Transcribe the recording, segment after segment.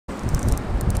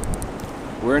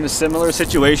We're in a similar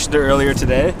situation to earlier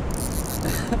today.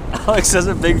 Alex has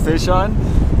a big fish on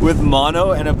with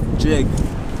mono and a jig.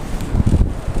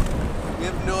 We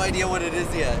have no idea what it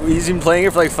is yet. He's been playing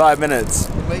it for like 5 minutes.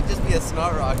 It might just be a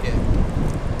snot rocket.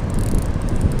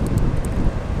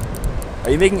 Are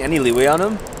you making any leeway on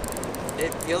him?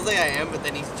 It feels like I am, but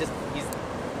then he's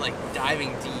like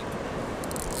diving deep.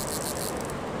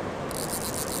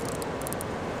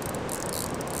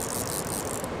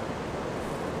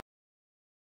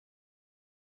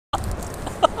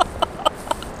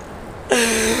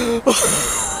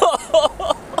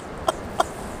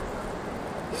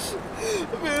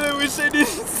 Man, I wish I didn't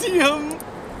see him.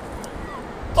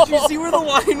 Did you see where the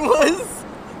line was?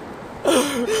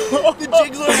 The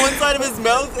jig's on one side of his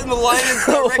mouth and the line is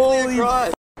directly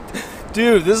across.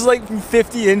 Dude, this is like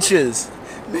 50 inches.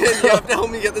 Man, you have to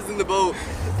help me get this in the boat.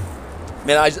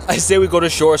 Man, I say we go to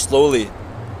shore slowly.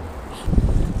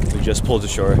 We just pulled to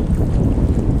shore.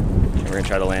 We're gonna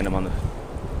try to land him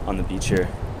on the beach here.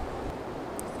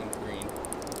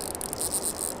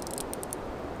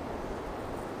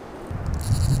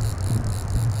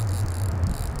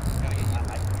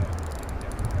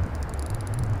 Seems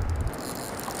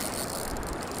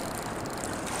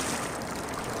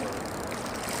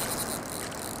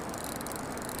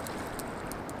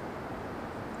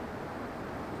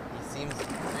green. He seems green.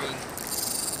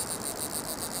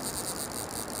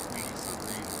 He's so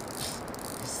green.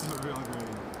 He's so real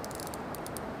green.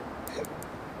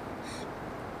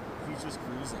 He's just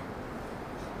cruising.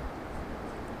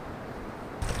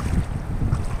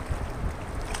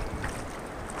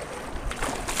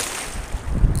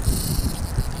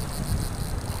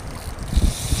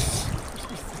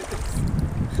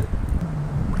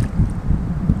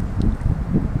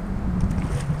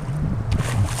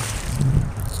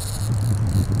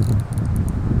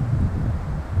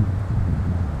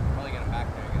 Probably get him back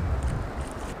there again.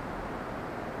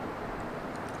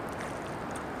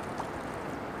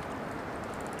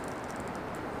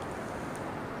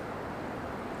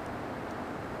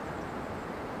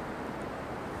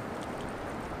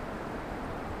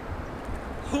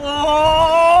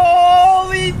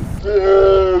 Holy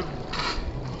no!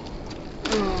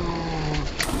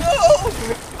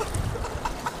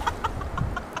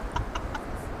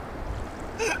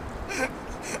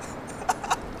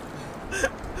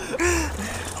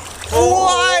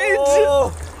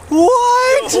 What?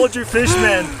 What? Hold your fish,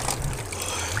 man.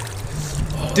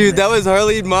 Dude, that was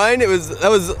hardly mine. That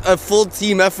was a full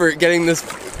team effort getting this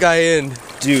guy in.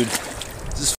 Dude,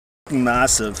 this is f***ing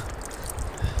massive.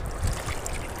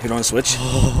 You don't want to switch?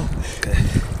 Oh. Okay.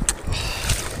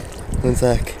 1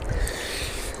 sec.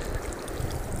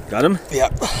 Got him?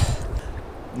 Yep.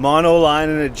 Mono line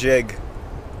and a jig.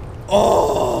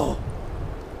 Oh.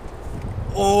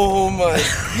 Oh my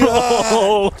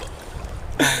god.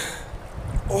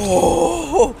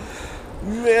 Oh.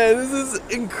 Man, this is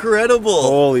incredible.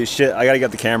 Holy shit, I gotta get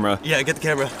the camera. Yeah, get the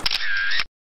camera.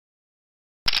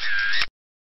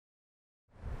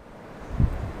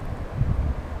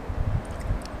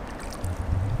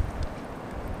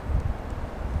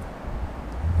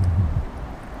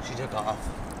 She took off.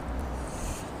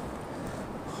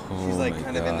 She's like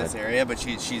kind of in this area, but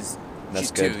she's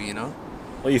good. 2, you know?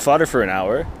 Well, you fought her for an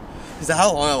hour. Is that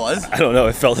how long it was? I don't know,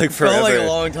 it felt like forever. It felt like a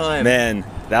long time. Man,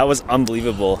 that was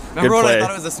unbelievable. Remember Good when play. I thought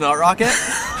it was a snot rocket?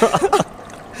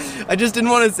 I just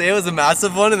didn't want to say it was a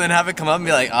massive one and then have it come up and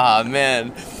be like, ah,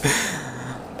 man.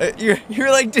 You're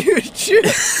like, dude, shoot.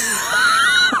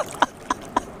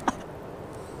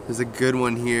 There's a good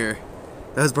one here.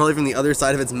 That was probably from the other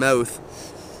side of its mouth.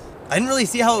 I didn't really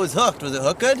see how it was hooked. Was it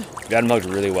hooked good? We got him hooked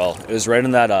really well. It was right in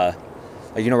that,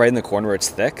 like, you know, right in the corner where it's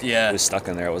thick? Yeah. It was stuck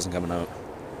in there. It wasn't coming out.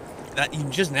 You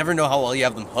just never know how well you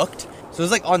have them hooked. So it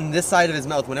was like on this side of his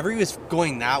mouth. Whenever he was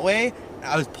going that way,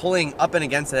 I was pulling up and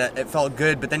against it. It felt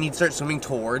good, but then he'd start swimming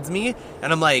towards me.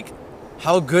 And I'm like,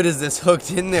 how good is this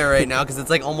hooked in there right now? Because it's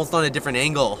like almost on a different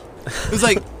angle. It was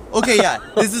like, okay, yeah,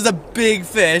 this is a big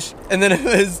fish. And then it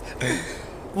was,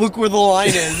 look where the line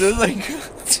is. It was like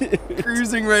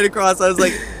cruising right across. I was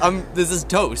like, this is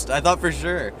toast. I thought for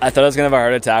sure. I thought I was going to have a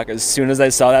heart attack as soon as I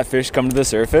saw that fish come to the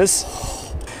surface.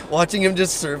 Watching him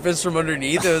just surface from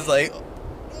underneath, it was like,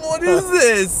 what is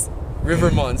this? River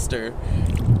monster.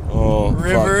 Oh,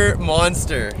 River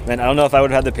monster. Man, I don't know if I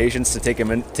would have had the patience to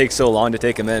take so long to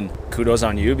take him in. Kudos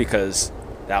on you, because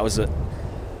that was a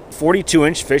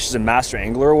 42-inch fish is a Master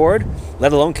Angler Award,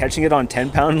 let alone catching it on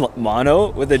 10-pound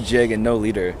mono with a jig and no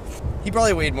leader. He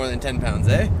probably weighed more than 10 pounds,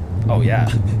 eh? Oh, yeah.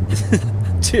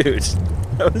 Dude.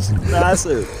 That was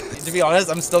massive. To be honest,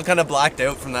 I'm still kind of blacked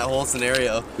out from that whole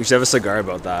scenario. We should have a cigar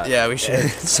about that. Yeah, we should.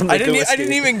 Some I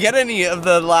didn't even get any of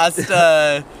the last.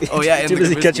 Oh yeah, Too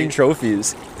busy catching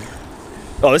trophies.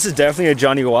 Oh, this is definitely a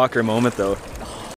Johnny Walker moment, though.